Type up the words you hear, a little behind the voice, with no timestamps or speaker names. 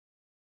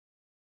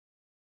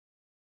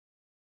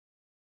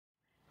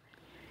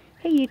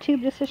Hey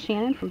YouTube, this is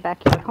Shannon from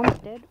Backyard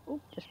Homestead. Oop,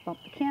 just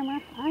bumped the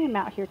camera. I am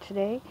out here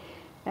today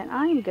and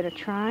I am going to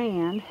try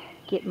and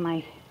get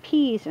my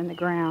peas in the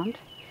ground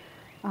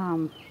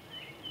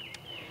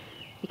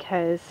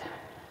because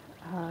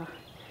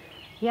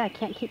yeah, I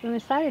can't keep them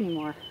inside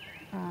anymore.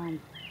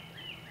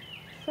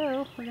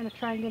 So we're going to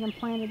try and get them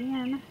planted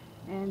in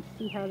and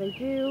see how they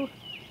do.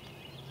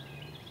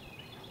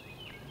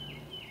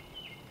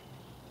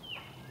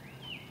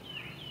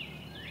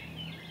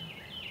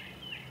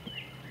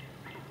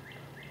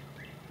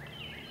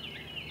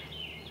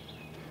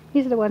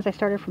 These are the ones I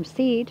started from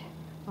seed,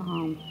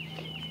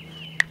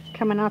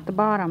 coming out the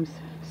bottoms.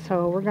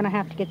 So we're going to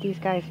have to get these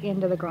guys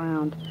into the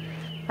ground.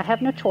 I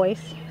have no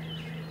choice.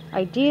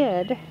 I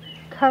did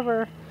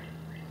cover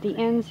the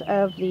ends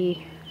of the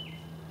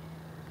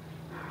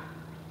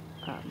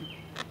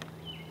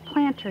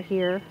planter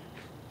here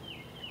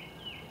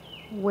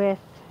with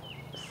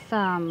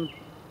some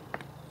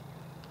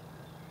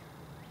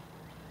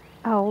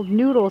old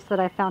noodles that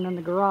I found in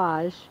the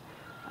garage.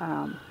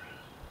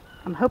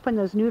 I'm hoping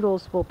those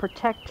noodles will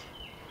protect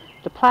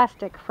the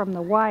plastic from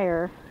the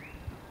wire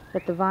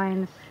that the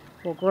vines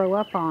will grow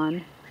up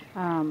on.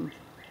 And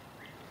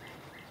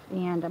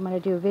I'm going to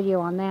do a video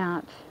on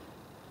that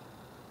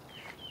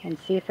and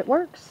see if it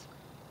works.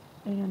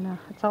 And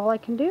that's all I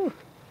can do.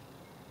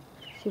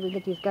 See if we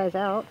get these guys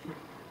out.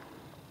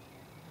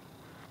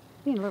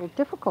 Being a little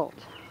difficult.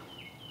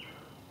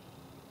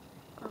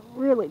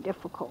 Really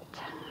difficult.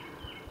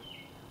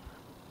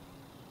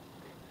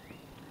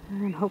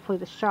 And hopefully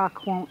the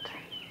shock won't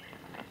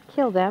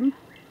kill them.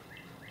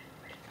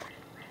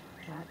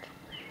 But,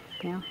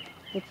 you know,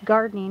 it's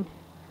gardening.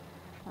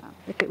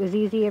 If it was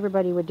easy,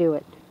 everybody would do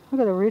it. Look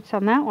at the roots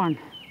on that one.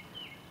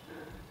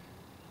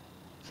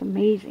 It's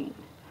amazing.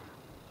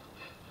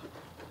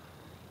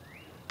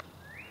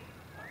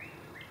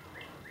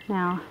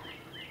 Now,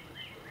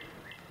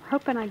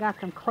 hoping I got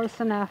them close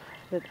enough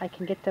that I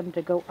can get them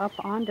to go up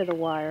onto the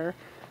wire.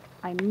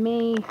 I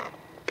may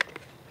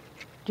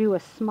do a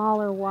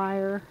smaller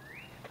wire,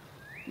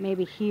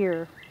 maybe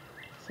here,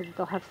 so that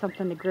they'll have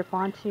something to grip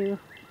onto.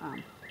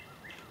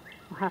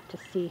 We'll have to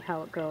see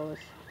how it goes.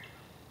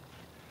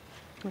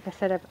 Like I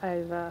said,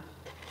 it's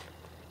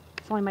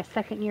only my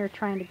second year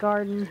trying to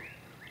garden,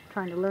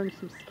 trying to learn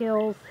some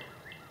skills,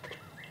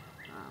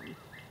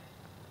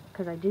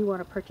 because I do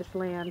want to purchase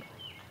land.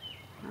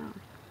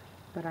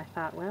 But I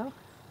thought, well,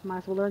 might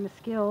as well learn the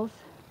skills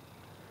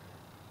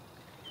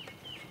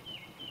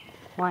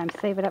while I'm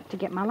saving up to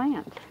get my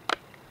land.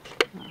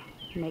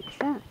 Makes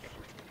sense.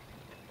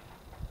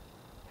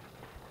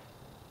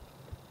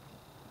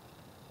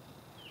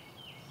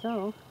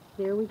 So,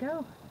 there we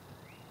go.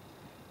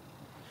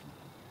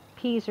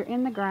 Peas are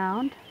in the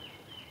ground.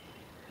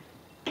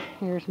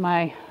 Here's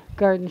my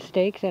garden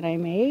stake that I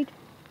made.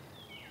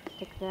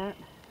 Stick that,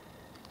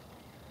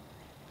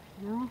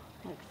 you know,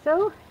 like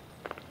so.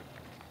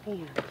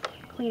 And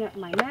clean up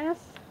my mess.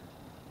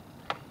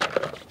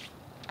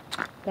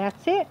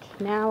 That's it.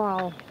 Now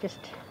I'll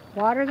just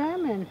water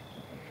them and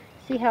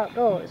see how it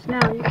goes.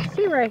 Now you can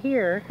see right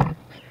here,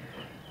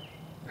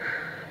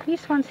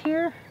 these ones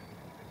here,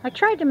 I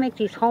tried to make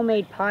these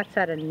homemade pots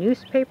out of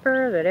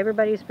newspaper that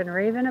everybody's been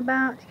raving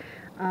about.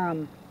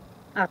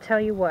 I'll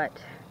tell you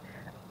what,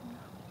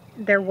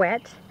 they're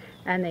wet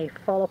and they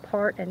fall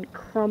apart and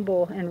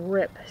crumble and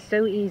rip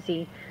so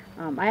easy.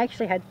 I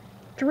actually had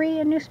 3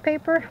 in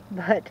newspaper,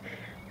 but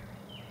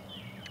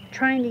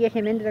trying to get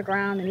him into the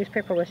ground, the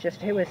newspaper was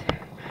just, it was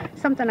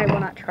something I will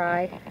not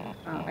try.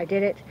 I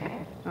did it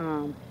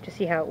to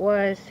see how it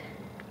was,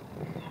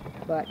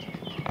 but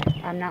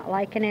I'm not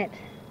liking it.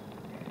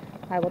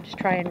 I will just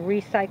try and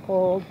recycle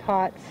old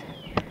pots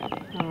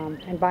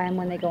and buy them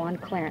when they go on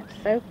clearance.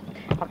 So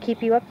I'll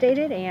keep you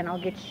updated, and I'll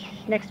get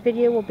next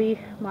video will be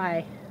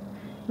my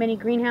mini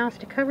greenhouse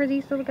to cover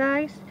these little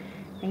guys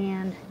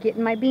and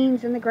getting my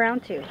beans in the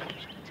ground too.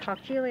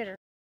 Talk to you later.